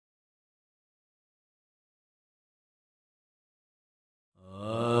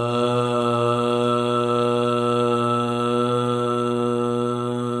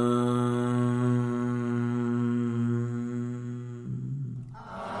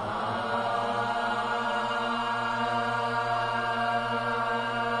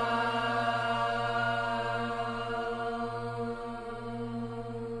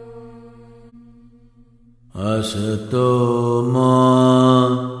Asato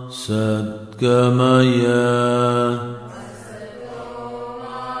ma Sadgamaya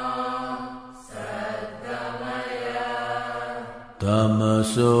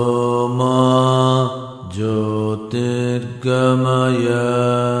Tamaso ma Jyotirgamaya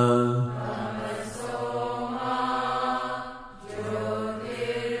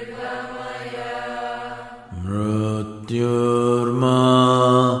Mrityurma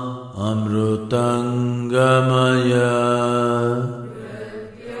Amrutangamaya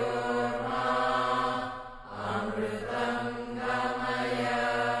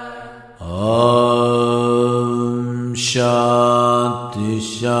Om Shanti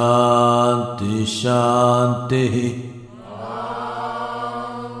Shanti Shanti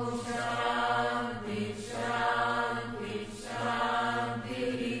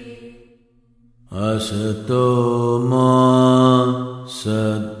Asato ma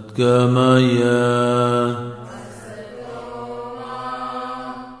Sadgamaya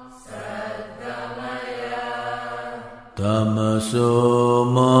Tamaso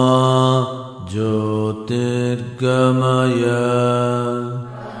ma Jyotirgamaya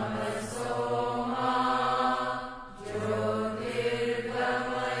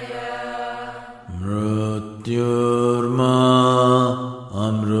Mrityurma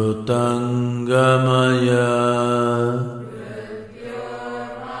Amrutangamaya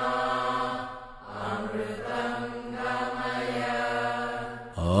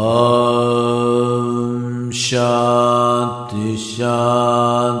Om Shanti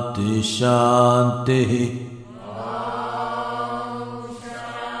Shanti Shanti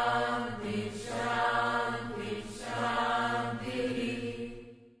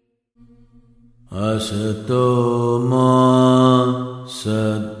Asato ma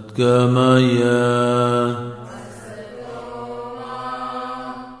Sadgamaya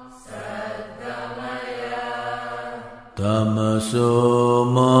Tamaso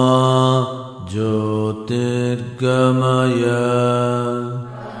ma Jyotirgamaya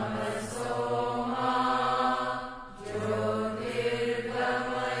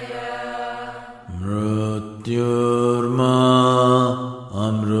Mrityurma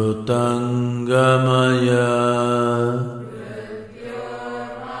Amrutangamaya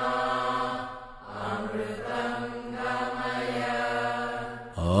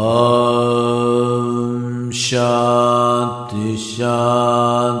Om Shanti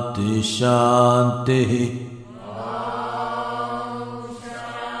Shanti Shanti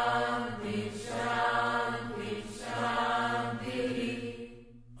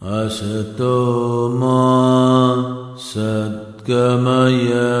Asato ma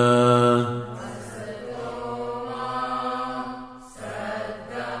Sadgamaya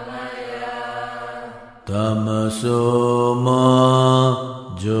Tamaso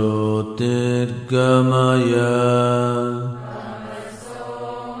ma Jyotirgamaya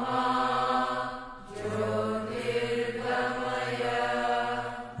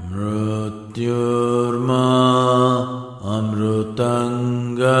Mrityurma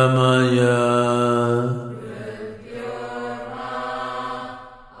Amrutangamaya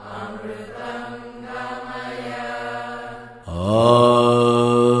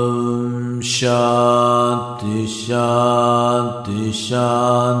Om Shanti Shanti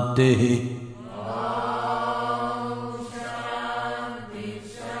Shanti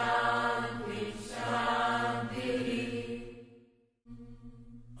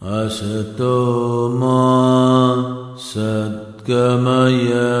Asato ma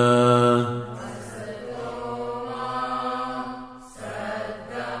Sadgamaya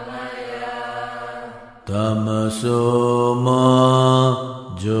Tamaso ma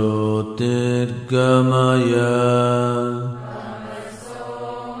Jyotirgamaya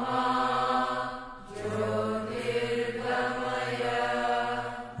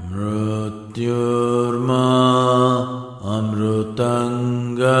Mrityurma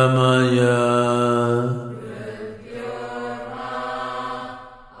Amrutangamaya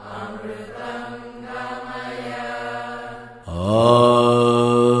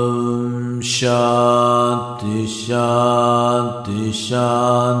Om Shanti Shanti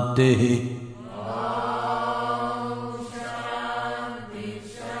Shanti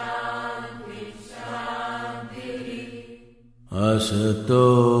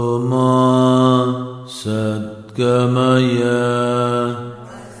Asato ma Sadgamaya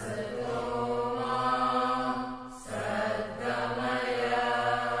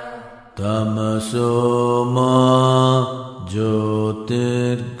Tamaso ma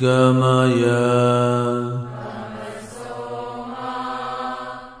Jyotirgamaya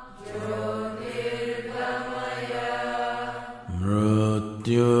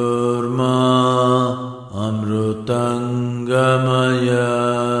Mrityurma Amrutangamaya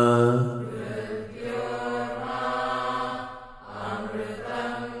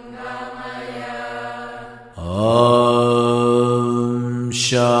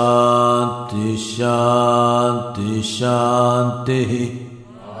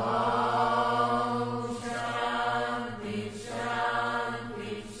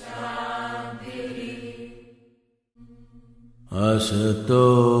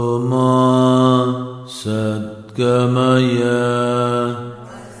Asato ma Sadgamaya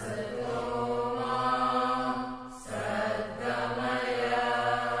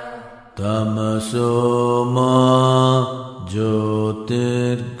Tamaso ma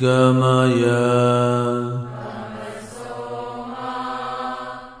Jyotirgamaya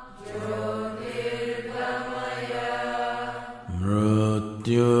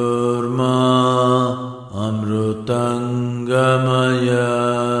Mrityurma Amrutangamaya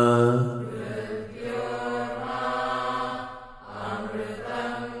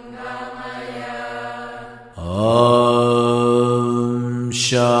Om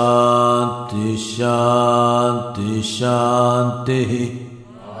Shanti Shanti Shanti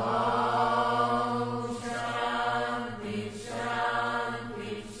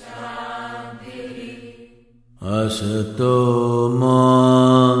Asato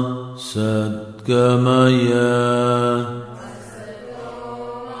ma Sadgamaya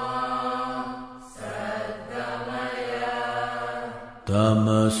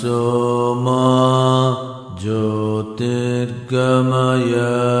Tamaso ma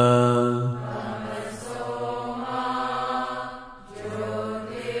Jyotirgamaya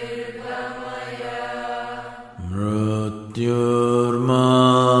Mrityurma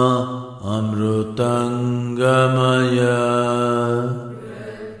Amrutangamaya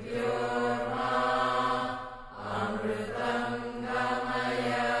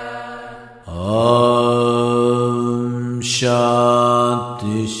Om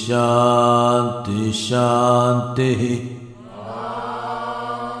Shanti Shanti Shanti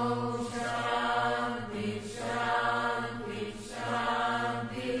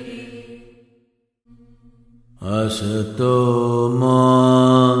Asato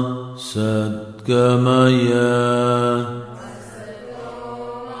ma Sadgamaya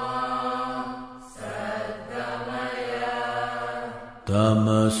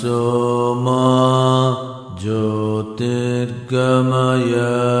Tamaso ma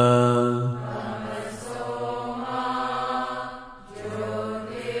Jyotirgamaya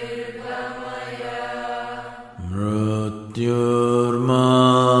Mrityurma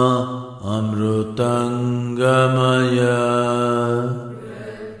Amrutangamaya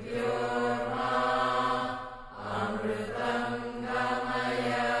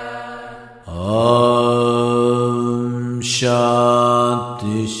Om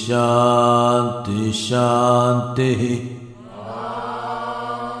Shanti Shanti Shanti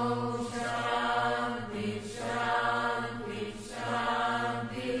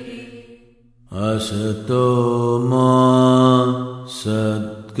Asato ma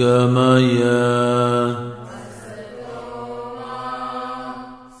Sadgamaya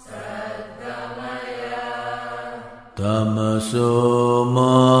Tamaso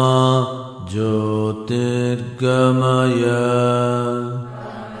ma Jyotirgamaya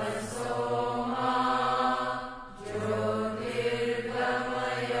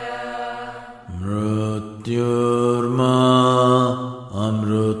Mrityurma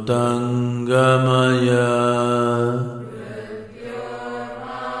Amrutangamaya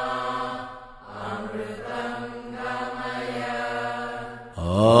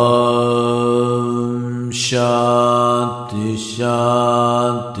Om Shanti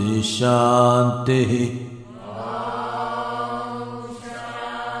Shanti Shanti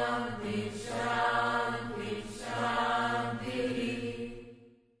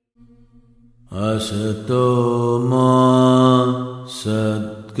Asato ma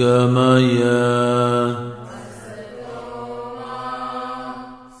Sadgamaya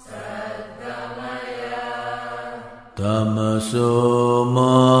Tamaso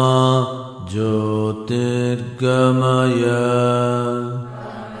ma Jyotirgamaya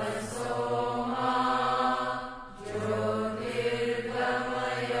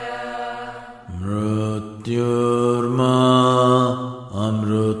Mrityurma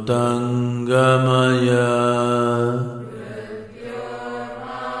Amrutangamaya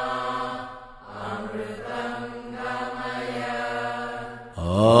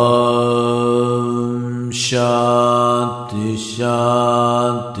Om Shanti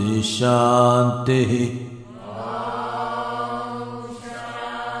Shanti Shanti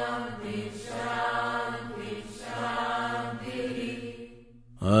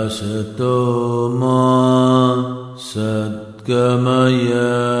Asato ma Sadgamaya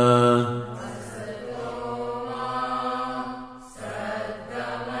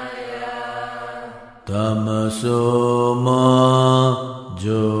Tamaso ma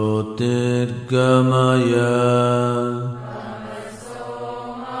Jyotirgamaya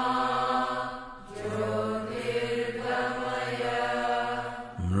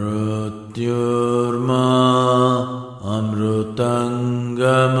Mrityurma Amrutangamaya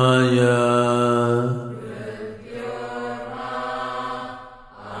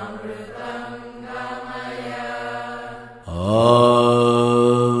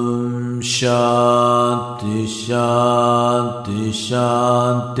Shanti Shanti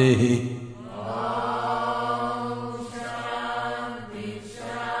Shanti.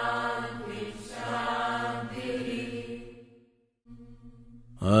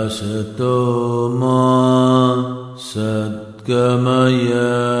 Asato ma Sadgamaya.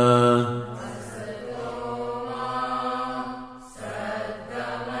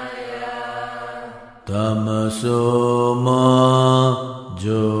 Tamaso ma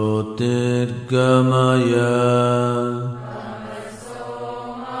Jyotirgamaya.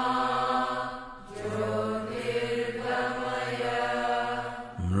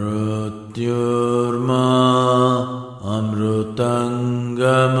 Mrityurma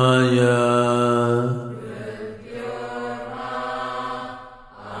Amrutangamaya.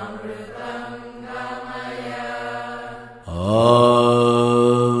 Om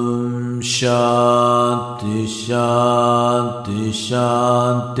Shanti Shanti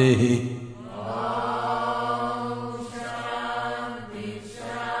Shanti.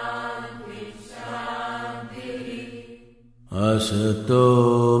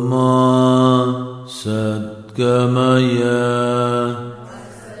 Asato ma Sadgamaya.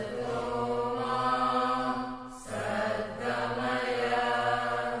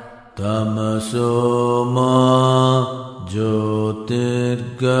 Tamaso ma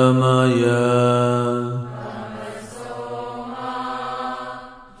Jyotirgamaya.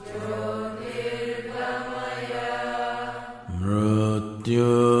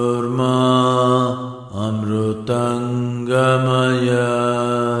 Mrityurma Amrutangamaya.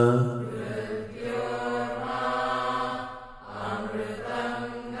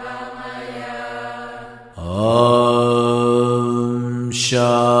 Om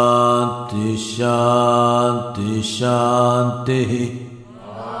Shanti Shanti Shanti.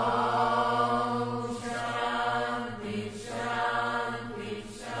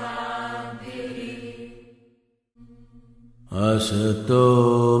 Asato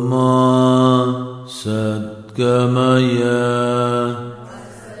ma Sadgamaya.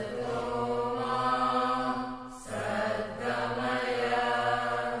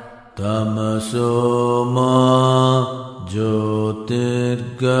 Tamaso ma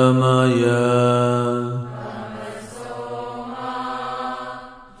Jyotirgamaya.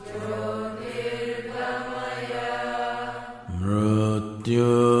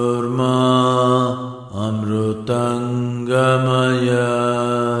 Mrityurma Amrutangamaya.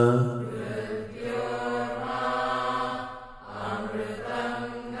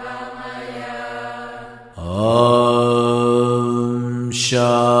 Om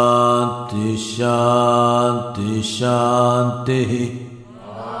Shanti Shanti Shanti.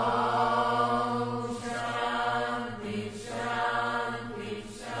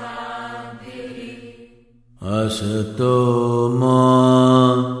 Asato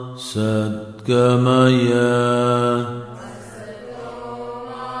ma Sadgamaya.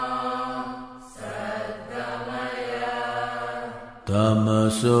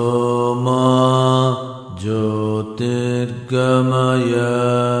 Tamaso ma Jyotirgamaya.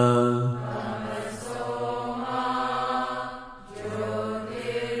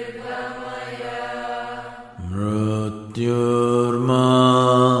 Mrityurma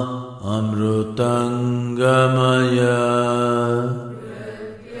Amrutangamaya.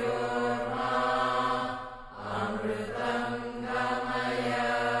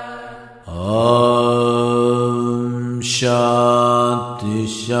 Om Shanti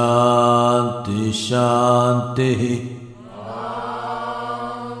Shanti Shanti.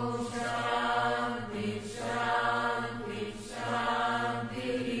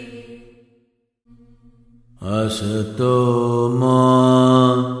 Asato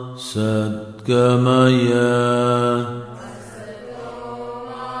ma Sadgamaya.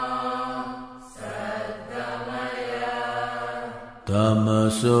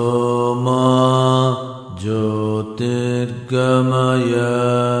 Tamaso ma Jyotirgamaya.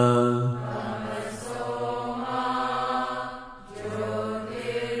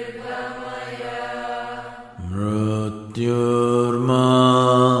 Mrityurma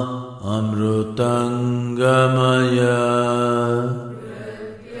Amrutangamaya.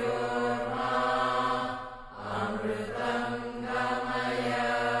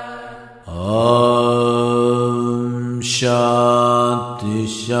 Om Shanti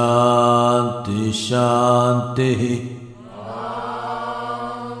Shanti Shanti.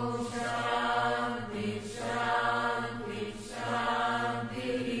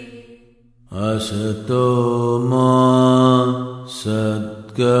 Asato ma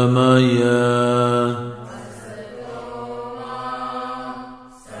Sadgamaya.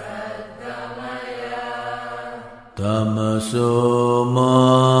 Tamaso ma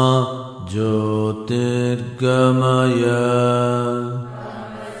Jyotirgamaya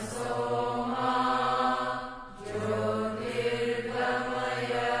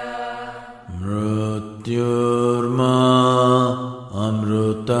Mrityurma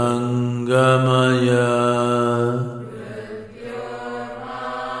Amrutangamaya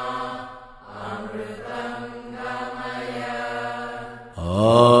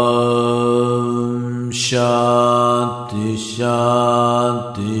Om Shanti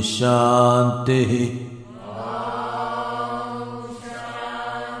Shanti Shanti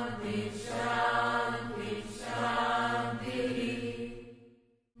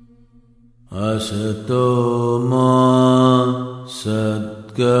Asato Ma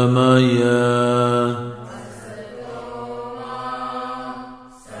Sadgamaya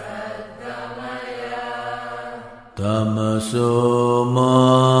Tamaso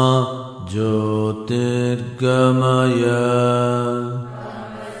Ma Jyotirgamaya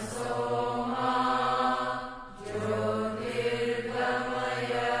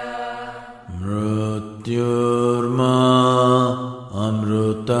Mrityurma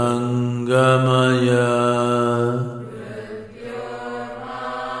Amrutangamaya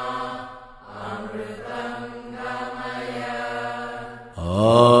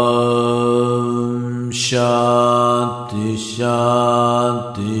Om Shanti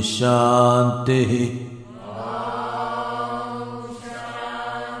Shanti Shanti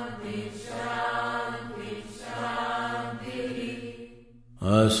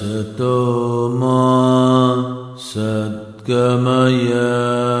Asato Ma Sadgamaya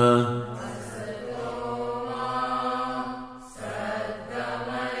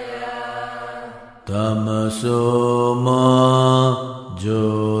Tamaso Ma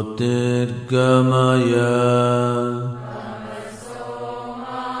Jyotirgamaya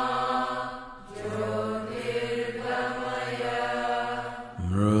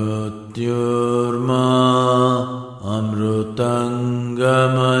Mrityurma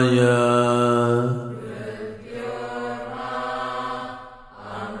Amrutangamaya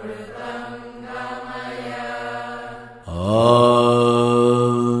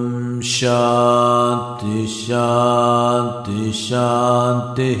Om Shanti Shanti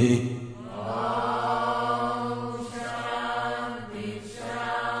Shanti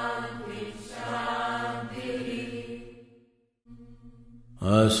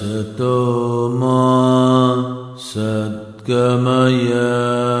Asato Ma Sadgamaya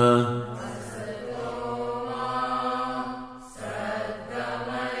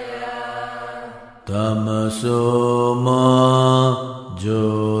Tamaso Ma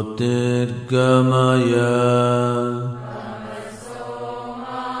Jyotirgamaya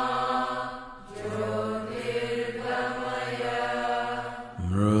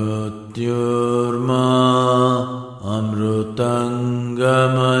Mrityurma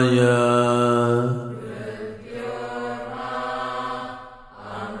Amrutangamaya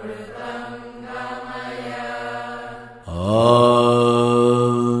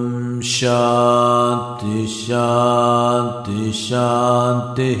Om Shanti Shanti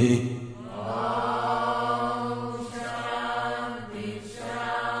Shanti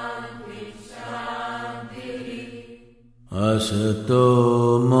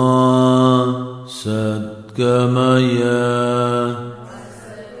Asato Ma Sadgamaya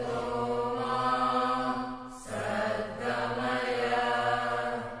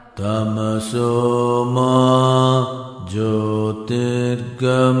Tamaso Ma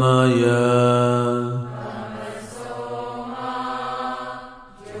Jyotirgamaya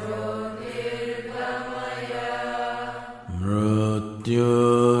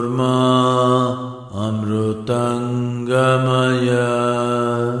Mrityurma Amrutangamaya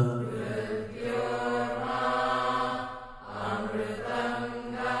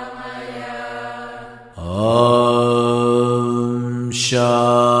Om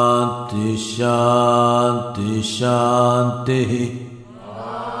Shanti Shanti Shanti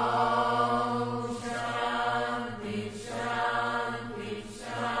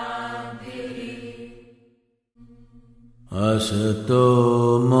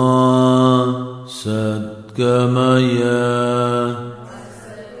Asato Ma Sadgamaya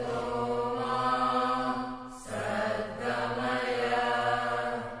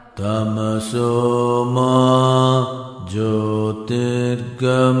Tamaso Ma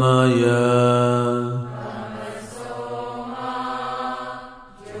Jyotirgamaya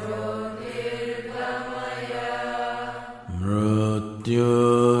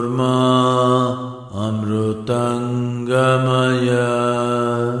Mrityurma Amrutangamaya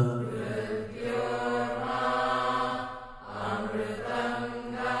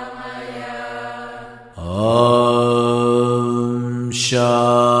Om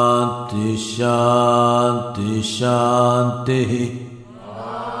Shanti शान्तिः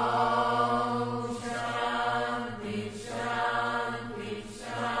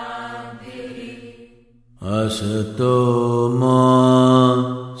असतो मा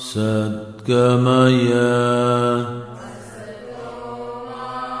सद्गमय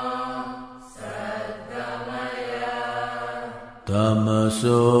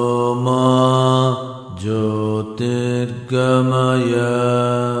तमसो मा ज्योतिर्गमय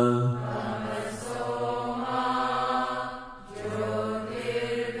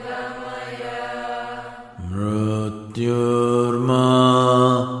मृत्युर्मा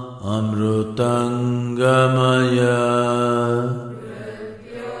अमृतंगमय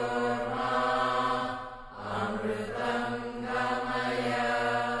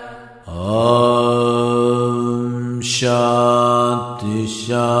ॐ शान्ति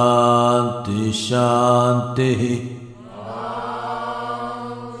शान्ति शान्तिः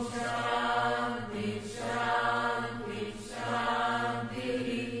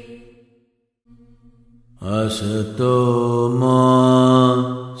असतो मा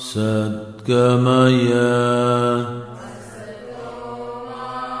सद्गमय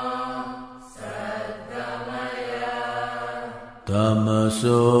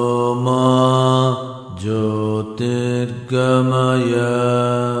तमसो मा ज्योतिर्गमय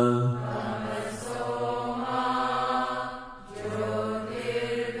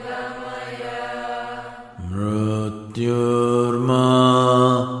मृत्युर्मा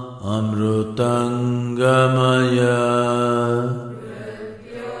अमृतंगमय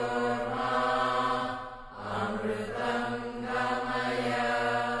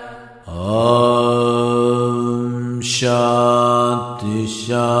ॐ शान्ति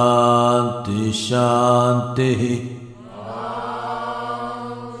शान्ति शान्तिः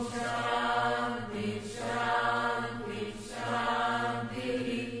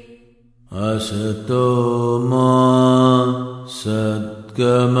असतो मा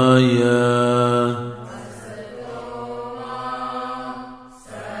सद्गमय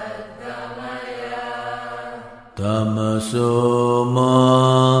तमसो मा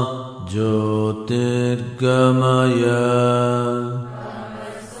ज्योतिर्गमय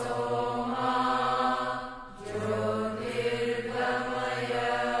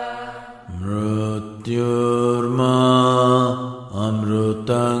मृत्युर्मा अमृतंगमय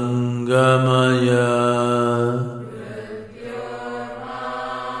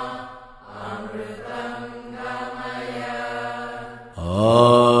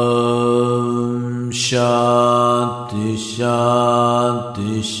ॐ शान्ति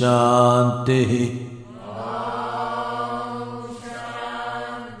शान्ति शान्तिः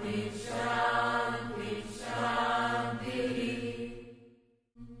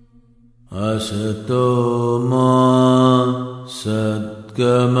असतो मा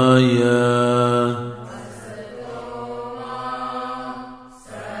सद्गमय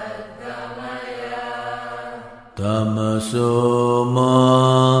तमसो मा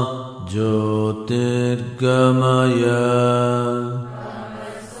ज्योतिर्गमय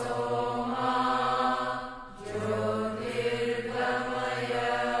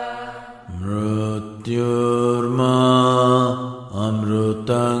मृत्युर्मा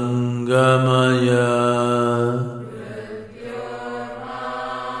अमृतंगमय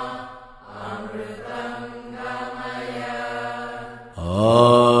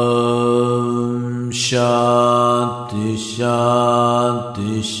ॐ शान्ति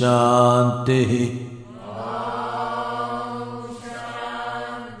शान्ति शान्तिः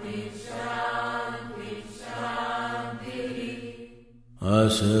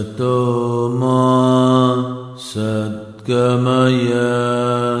असतो मा सद्गमय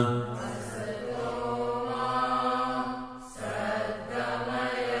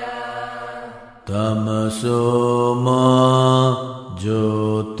तमसो मा ज्योतिर्गमय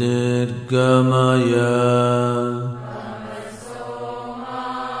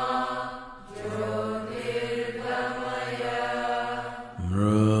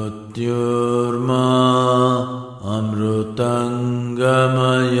मृत्युर्मा अमृतंगमय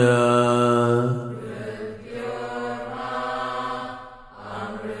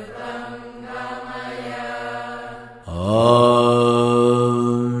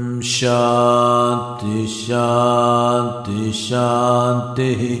ॐ शान्ति शान्ति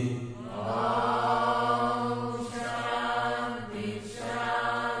शान्तिः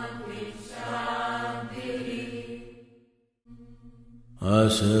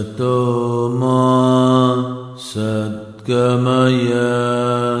असतो मा सद्गमय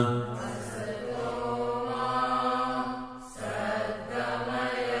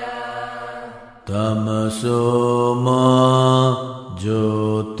तमसो मा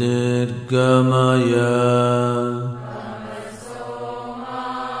ज्योतिर्गमय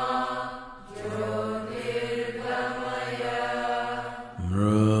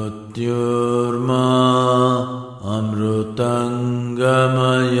Mrityurma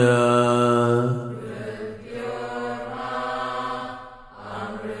Amrutangamaya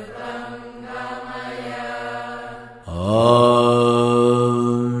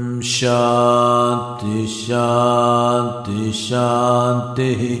Om Shanti Shanti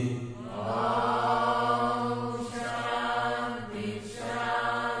Shanti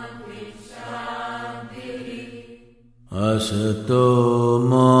Asato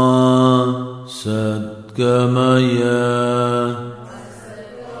ma Sadgamaya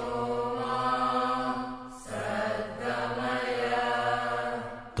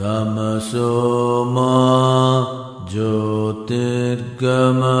Tamaso ma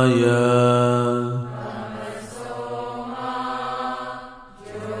Jyotirgamaya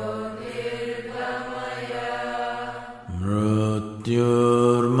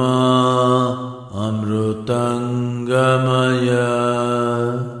Mrityurma Amrutangamaya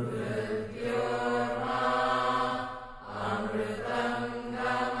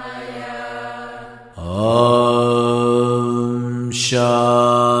Om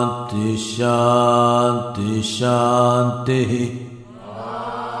Shanti Shanti Shanti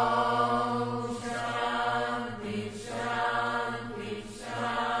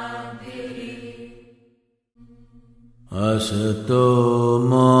Asato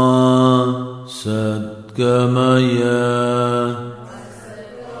ma Sadgamaya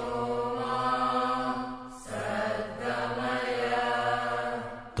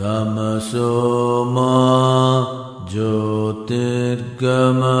Tamaso ma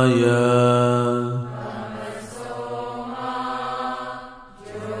Jyotirgamaya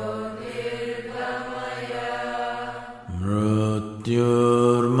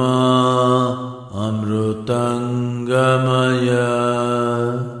Mrityurma Amrutangamaya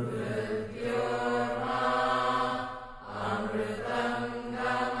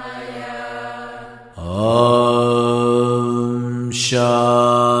Om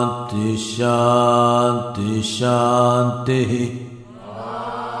Shanti Shanti Shanti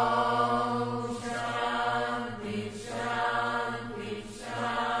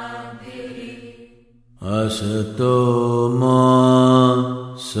Asato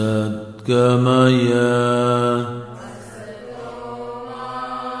ma Sadgamaya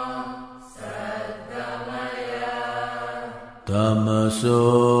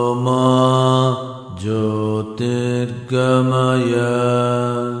Tamaso ma Jyotirgamaya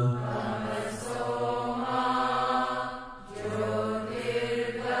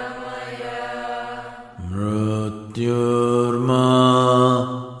Mrityurma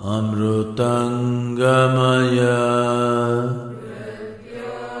Amrutangamaya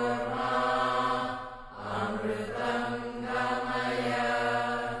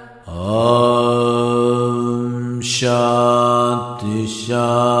Om Shanti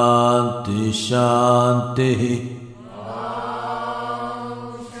Shanti Shanti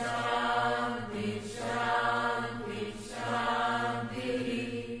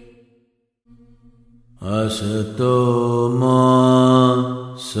Asato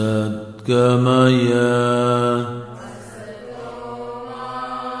ma Sadgamaya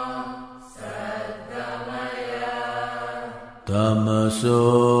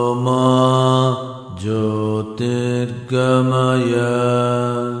Tamaso ma Jyotirgamaya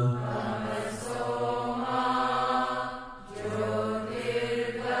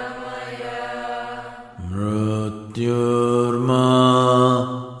Mrityurma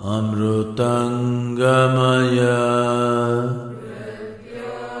Amrutangamaya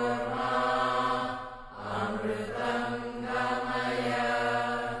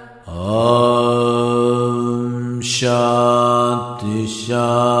Om Shanti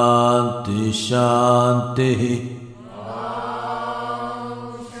Shanti Shanti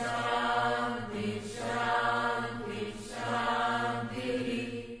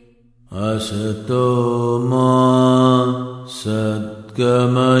Asato ma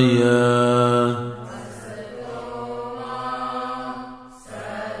Sadgamaya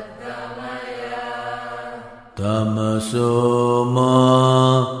Tamaso ma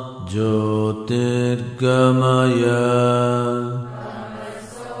Jyotirgamaya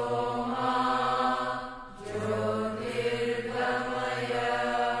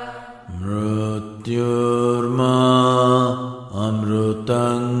Mrityurma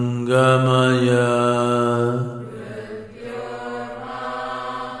Amrutangamaya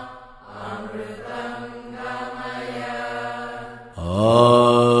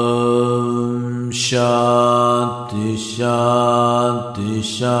Om Shanti Shanti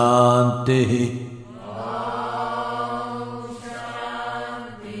Shanti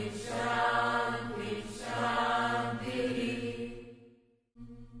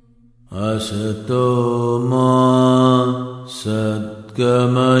Asato ma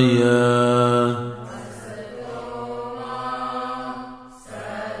Sadgamaya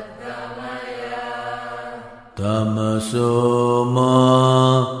Tamaso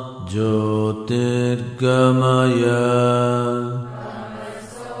ma Jyotirgamaya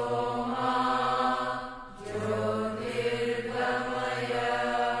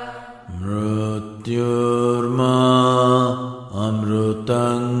Mrityurma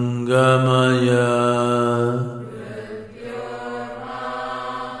Amrutangamaya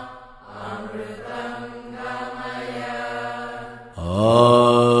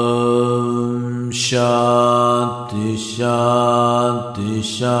Om Shanti Shanti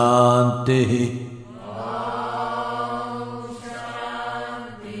Shanti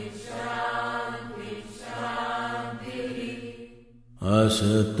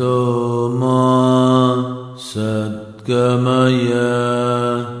Asato ma Sadgamaya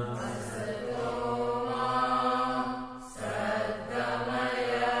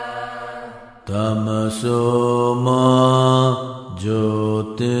Tamaso ma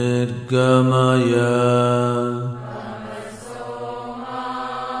Jyotirgamaya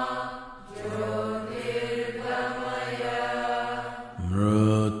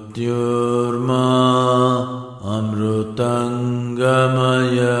Mrityurma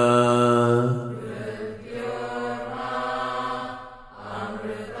Amrutangamaya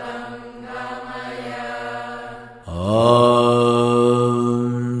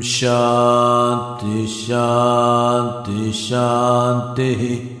Om Shanti Shanti Shanti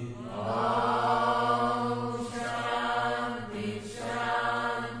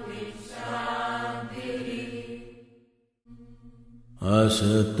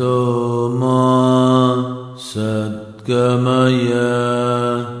Asato ma Sadgamaya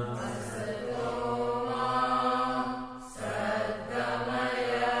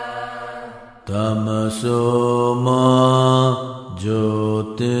Tamaso ma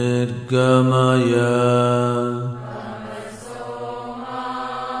Jyotirgamaya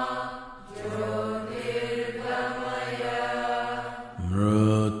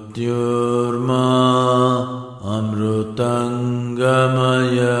Mrityurma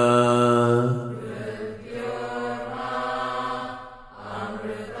Amrutangamaya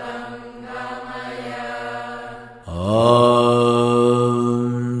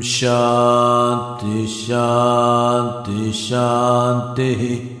Om Shanti Shanti Shanti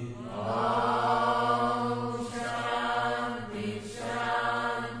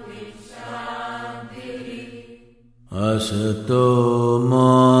Asato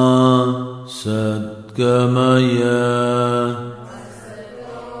ma Sadgamaya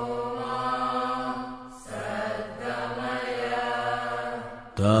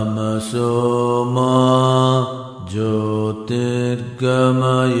Tamaso ma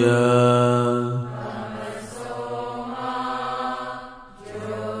Jyotirgamaya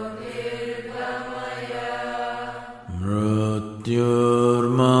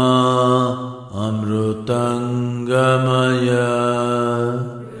Mrityurma Amrutangamaya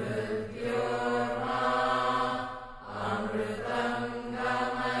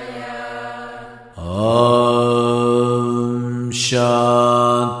Om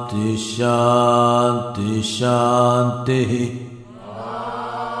Shanti Shanti Shanti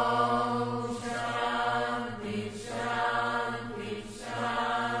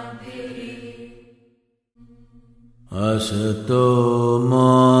Asato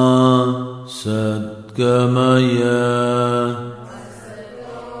ma Sadgamaya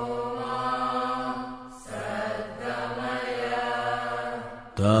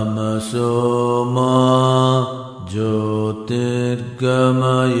Tamaso ma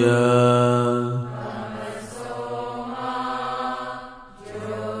Jyotirgamaya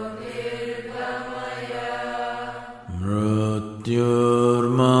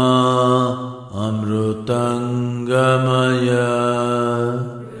Mrityurma Amrutangamaya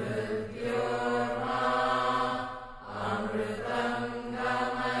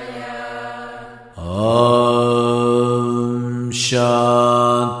Om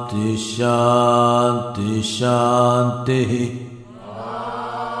Shanti Shanti Shanti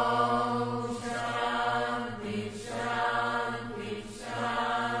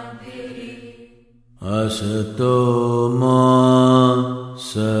Asato ma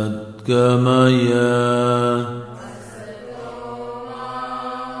Sadgamaya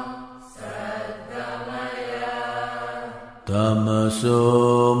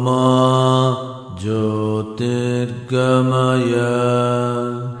Tamaso ma Jyotirgamaya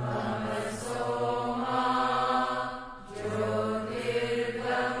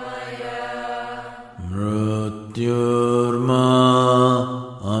Mrityurma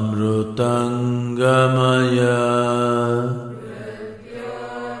Amrutangamaya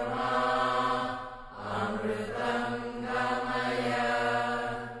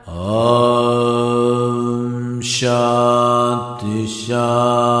Om Shanti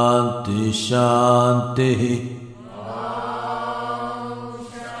Shanti Shanti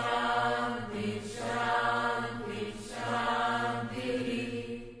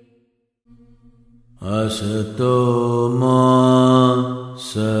Asato ma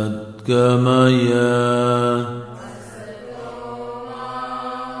Sadgamaya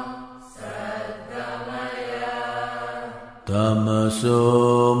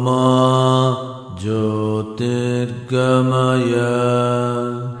Tamaso ma Jyotirgamaya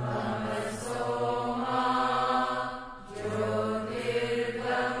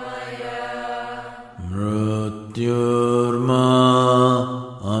Mrityurma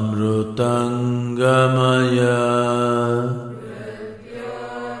Amrutangamaya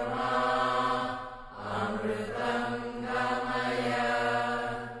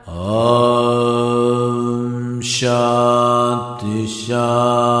Om Shanti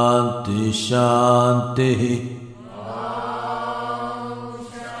Shanti Shanti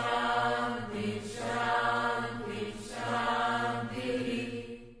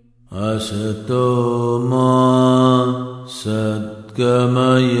Asato ma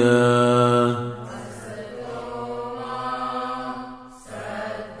Sadgamaya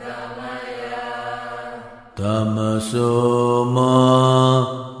Tamaso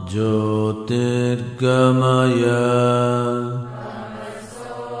ma Jyotirgamaya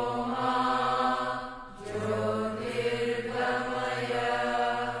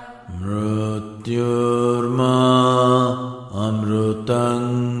Mrityurma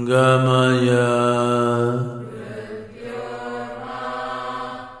Amrutangamaya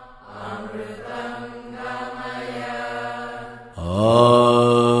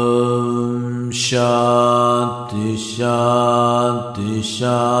Om Shanti Shanti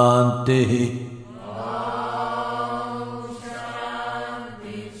Shanti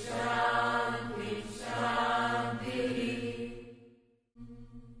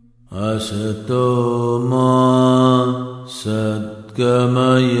Asato ma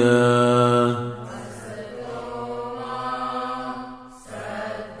Sadgamaya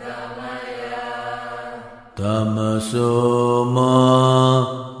Tamaso ma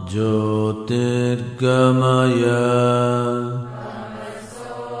Jyotirgamaya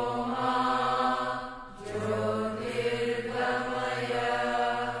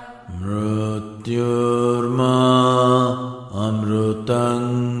Mrityurma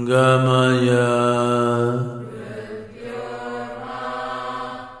Amrutangamaya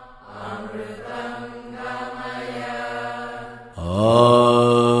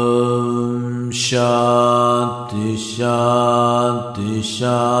Om Shanti Shanti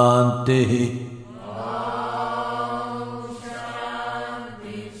Shanti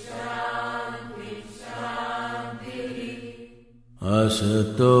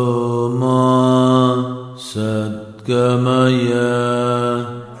Asato ma Sadgamaya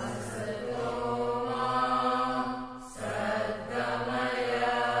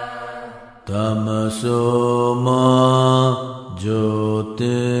Tamaso ma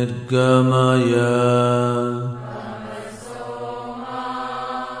Jyotirgamaya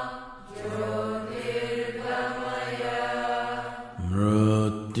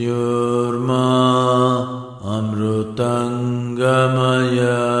Mrityurma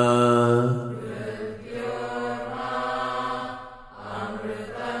Amrutangamaya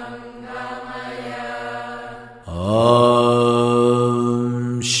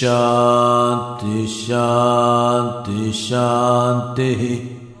Om Shanti Shanti Shanti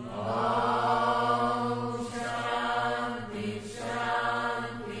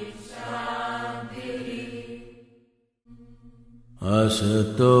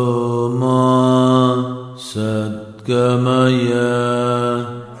Asato ma Sadgamaya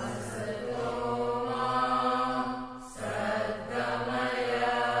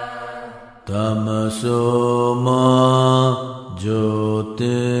Tamaso ma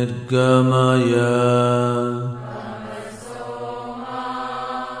Jyotirgamaya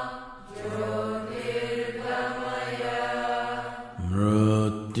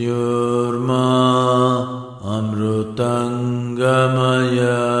Mrityurma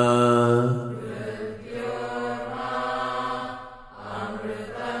Amrutangamaya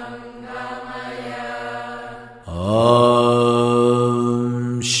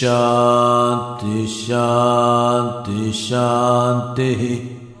Om Shanti Shanti Shanti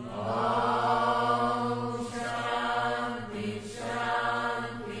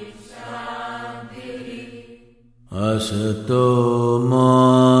Asato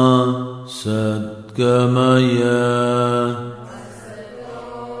ma Sadgamaya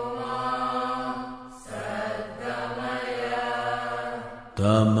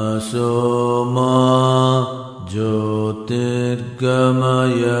Tamaso ma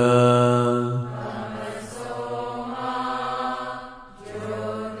Jyotirgamaya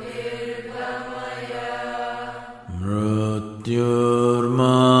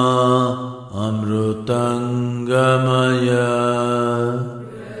Mrityurma Amrutangamaya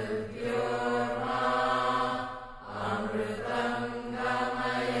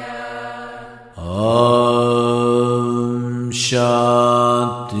Om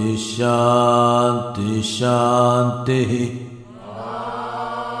Shanti Shanti Shanti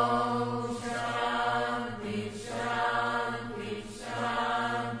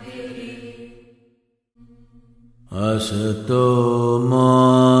Asato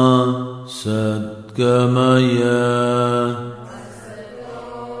ma Sadgamaya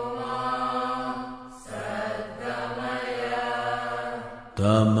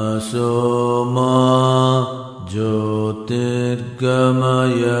Tamaso ma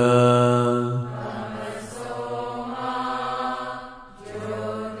Jyotirgamaya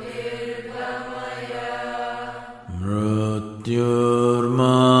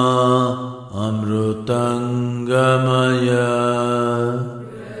Mrityurma Amrutangamaya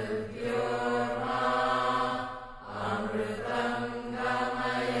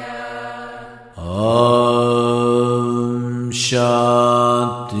Om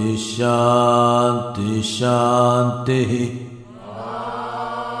Shanti Shanti Shanti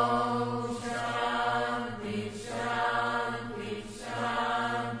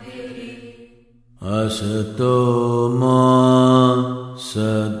Asato ma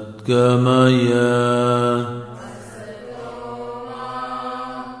Sadgamaya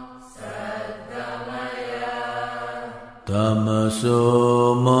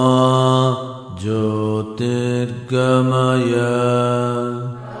Tamaso ma Jyotirgamaya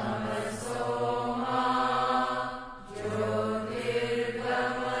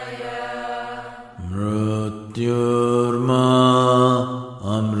Mrityurma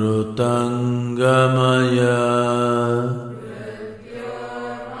Amrutangamaya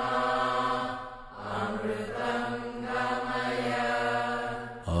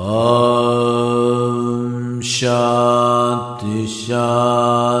Om Shanti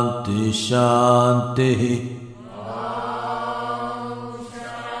Shanti Shanti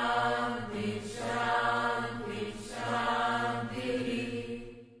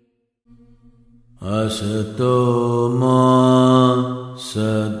Asato ma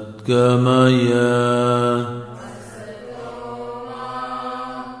Sadgamaya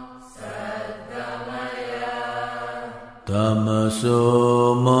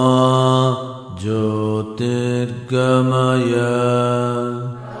Tamaso ma Jyotirgamaya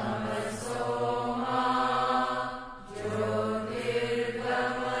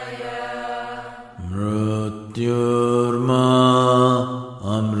Mrityurma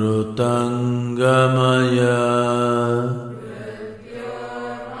Amrutangamaya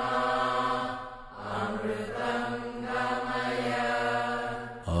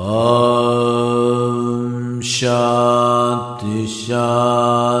Om Shanti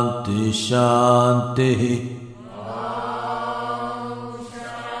Shanti Shanti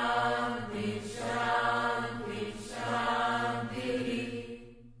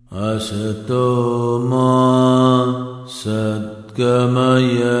Asato ma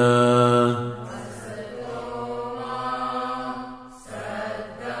Sadgamaya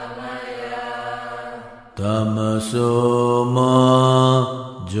Tamaso ma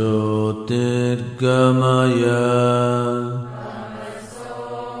Jyotirgamaya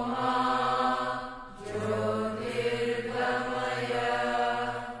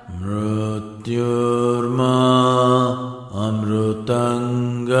Mrityurma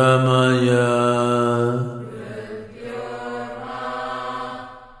Amrutangamaya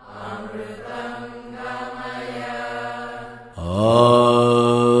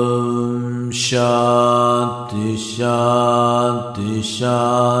Om Shanti Shanti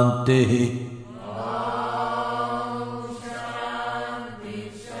Shanti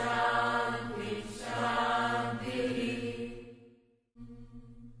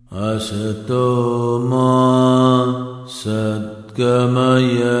Asato ma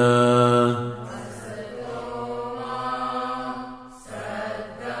Sadgamaya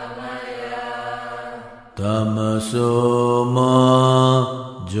Tamaso ma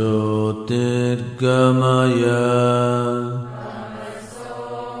Jyotirgamaya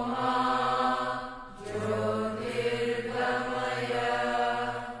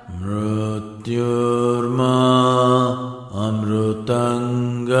Mrityurma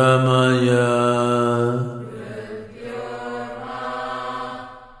Amrutangamaya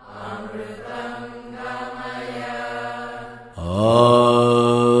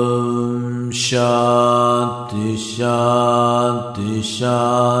Om Shanti Shanti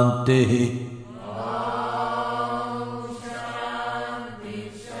Shanti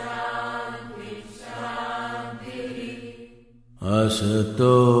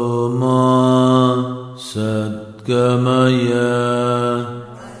Asato Ma Sadgamaya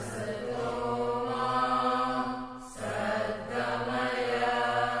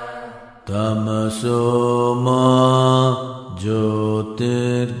Tamaso Ma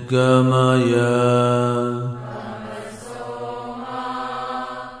Jyotirgamaya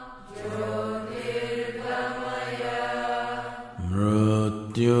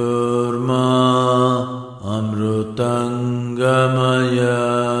Mrityurma Amrutangamaya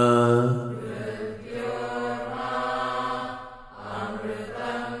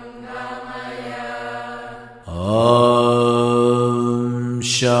Om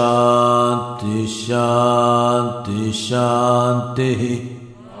Shanti Shanti Shanti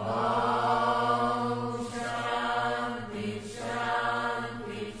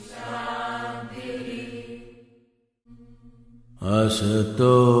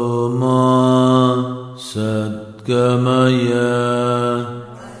Asato Ma Sadgamaya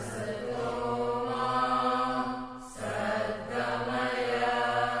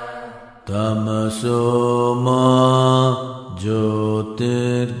Tamaso Ma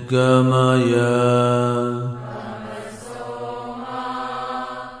Jyotirgamaya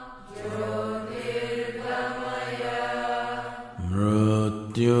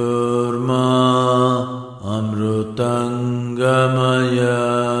Mrityurma Amrutangamaya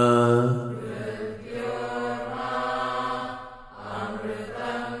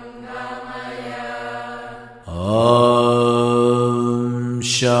Om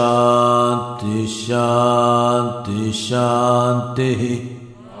Shanti Shanti Shanti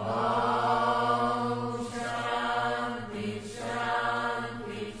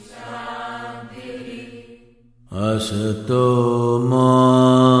Asato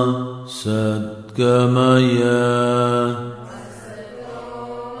Ma Sadgamaya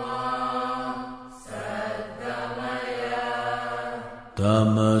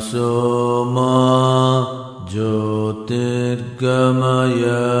Tamaso Ma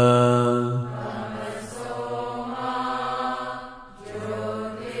Jyotirgamaya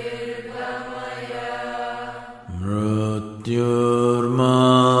Mrityurma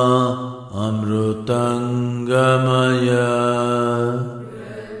Amrutangamaya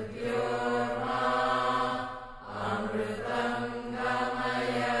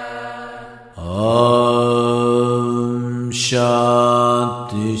Om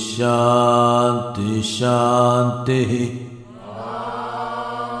Shanti Shanti Shanti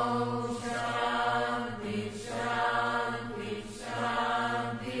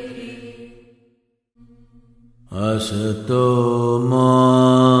Asato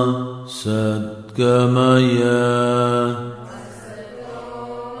Ma Sadgamaya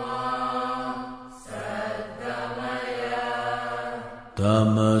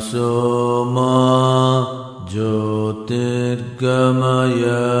Tamaso Ma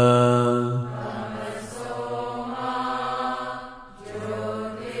Jyotirgamaya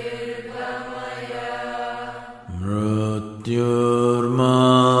Mrityurma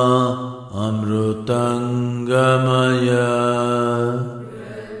Amrutangamaya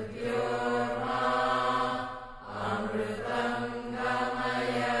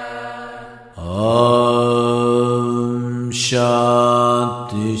Om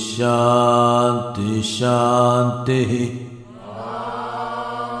Shanti Shanti Shanti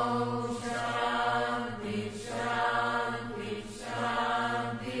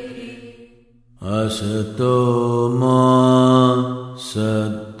Asato Ma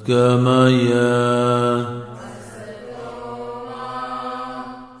Sadgamaya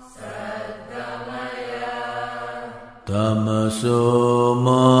Tamaso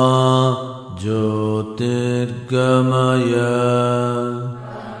Ma Jyotirgamaya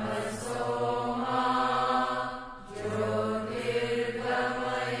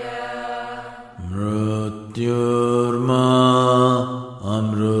Mrityurma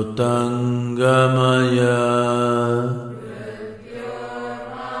Amrutangamaya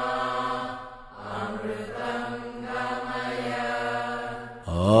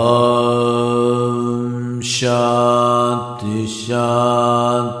Om Shanti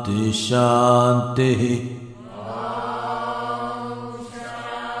Shanti Shanti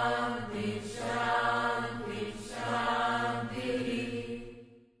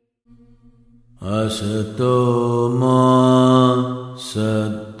Asato Ma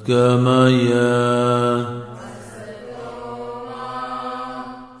Sadgamaya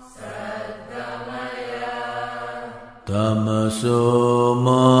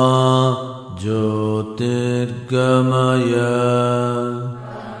Tamasoma Jyotirgamaya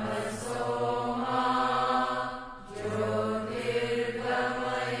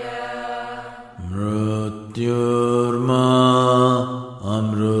Mrityurma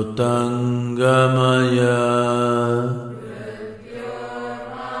Amrutangamaya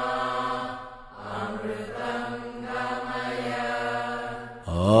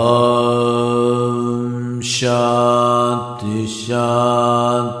Om Shanti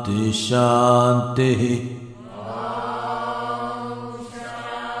Shanti Shanti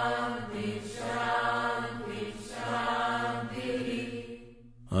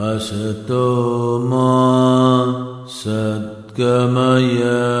Asato Ma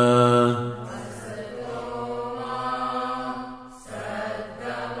Sadgamaya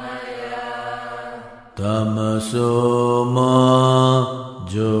Tamaso Ma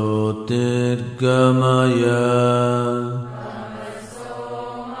Jyotirgamaya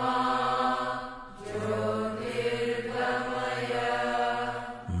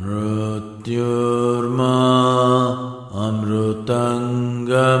Mrityurma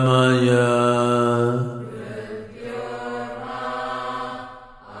Amrutangamaya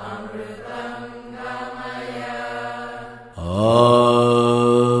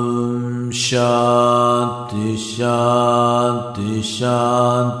Om Shanti Shanti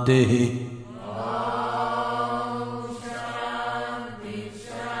Shanti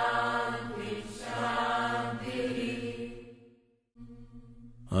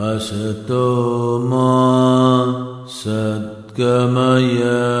Asato Ma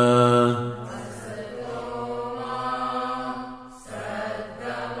Sadgamaya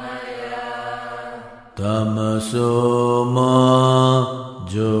Tamaso Ma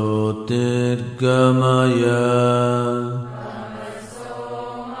Jyotirgamaya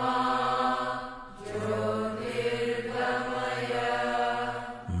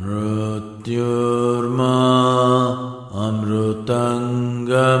Mrityurma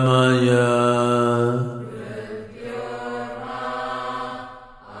Amrutangamaya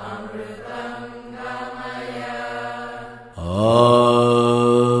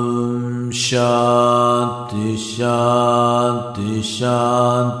Om Shanti Shanti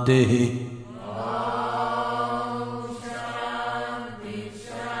Shanti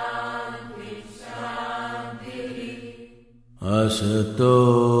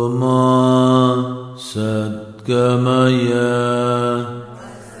Asato Ma Sadgamaya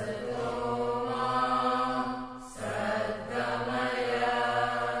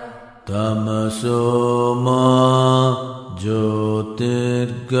Tamaso Ma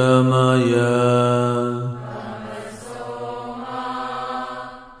Jyotirgamaya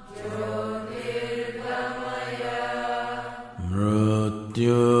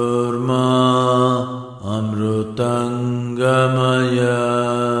Mrityurma Amrutangamaya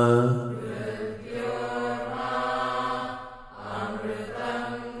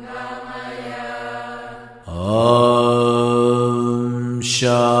Om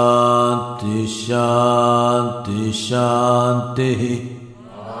Shanti Shanti Shanti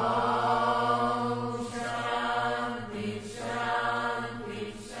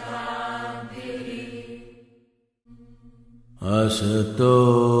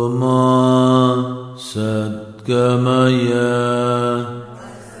Asato Ma Sadgamaya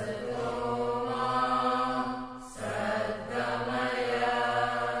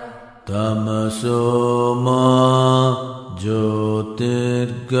Tamaso Ma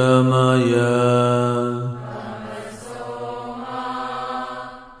Jyotirgamaya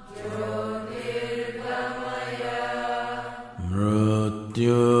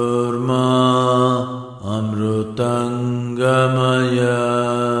Mrityurma Amrutangamaya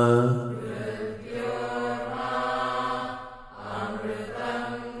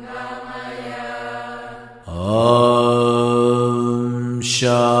Om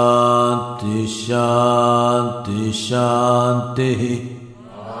Shanti Shanti Shanti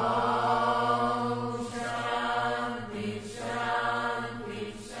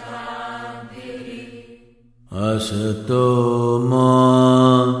Asato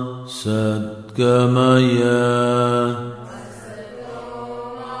Ma Sadgamaya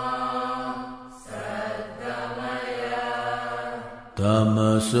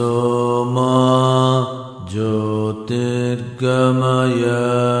Tamaso Ma Jyotirgamaya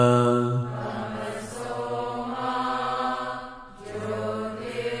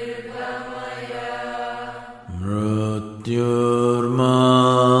Mrityurma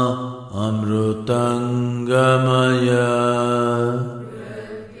Amrutangamaya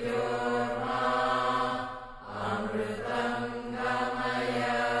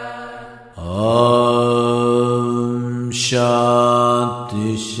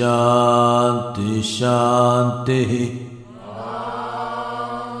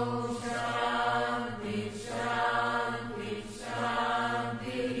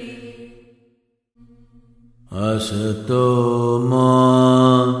Asato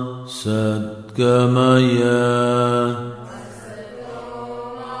ma Sadgamaya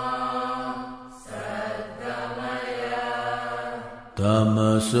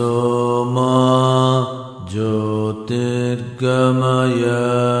Tamaso ma Jyotirgamaya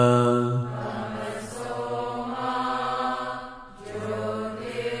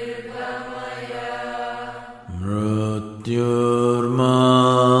Mrityurma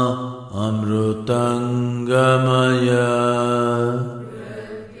Amrutangamaya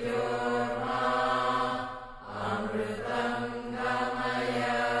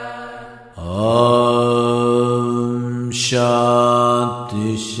Om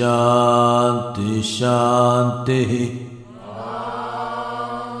Shanti Shanti Shanti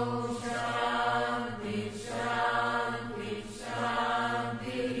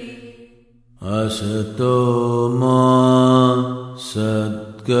Asato ma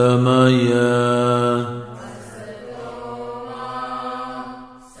Sadgamaya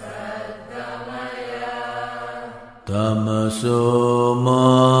Tamaso ma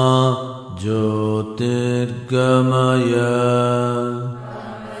Jyotirgamaya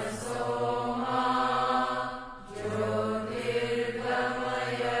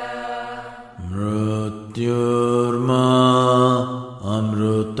Mrityurma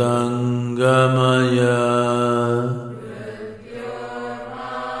Amrutangamaya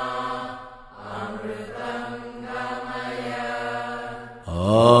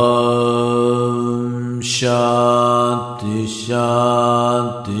Om Shanti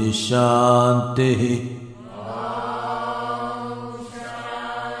Shanti Shanti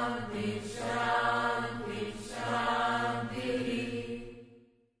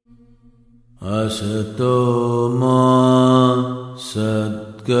Asato ma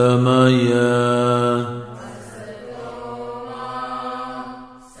Sadgamaya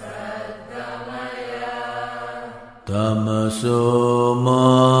Tamaso ma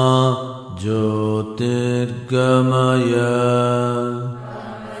Jyotirgamaya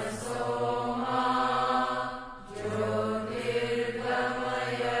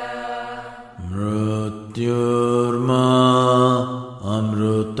Mrityurma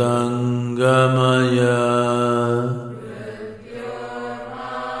Amrutangamaya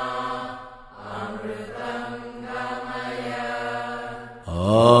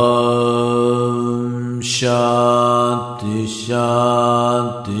Om Shanti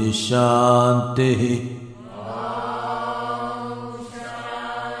Shanti Shanti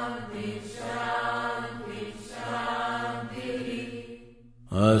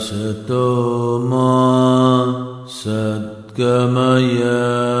Asato ma Sadgamaya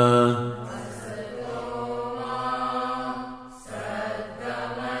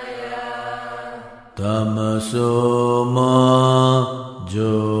Tamaso ma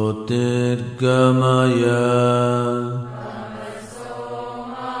Jyotirgamaya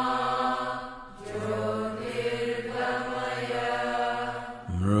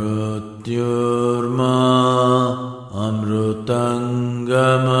Mrityurma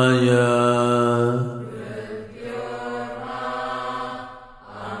Amrutangamaya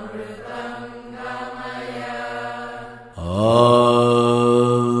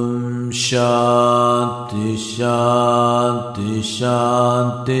Om Shanti Shanti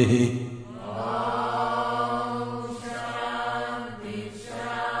Shanti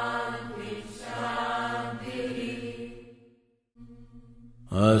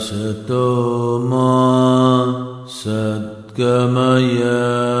Asato ma Sadgamaya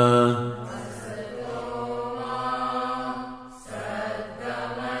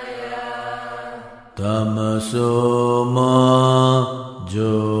Tamaso ma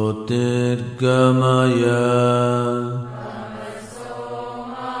Jyotirgamaya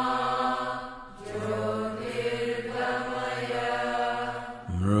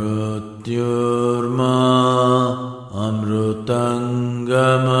Mrityurma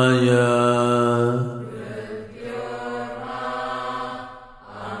Amrutangamaya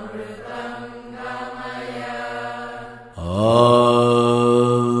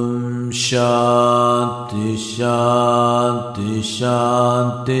Om Shanti Shanti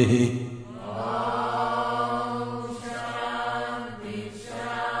Shanti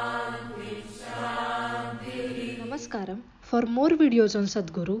Namaskaram. For more videos on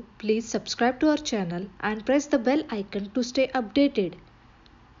Sadhguru, please subscribe to our channel and press the bell icon to stay updated.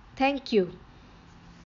 Thank you.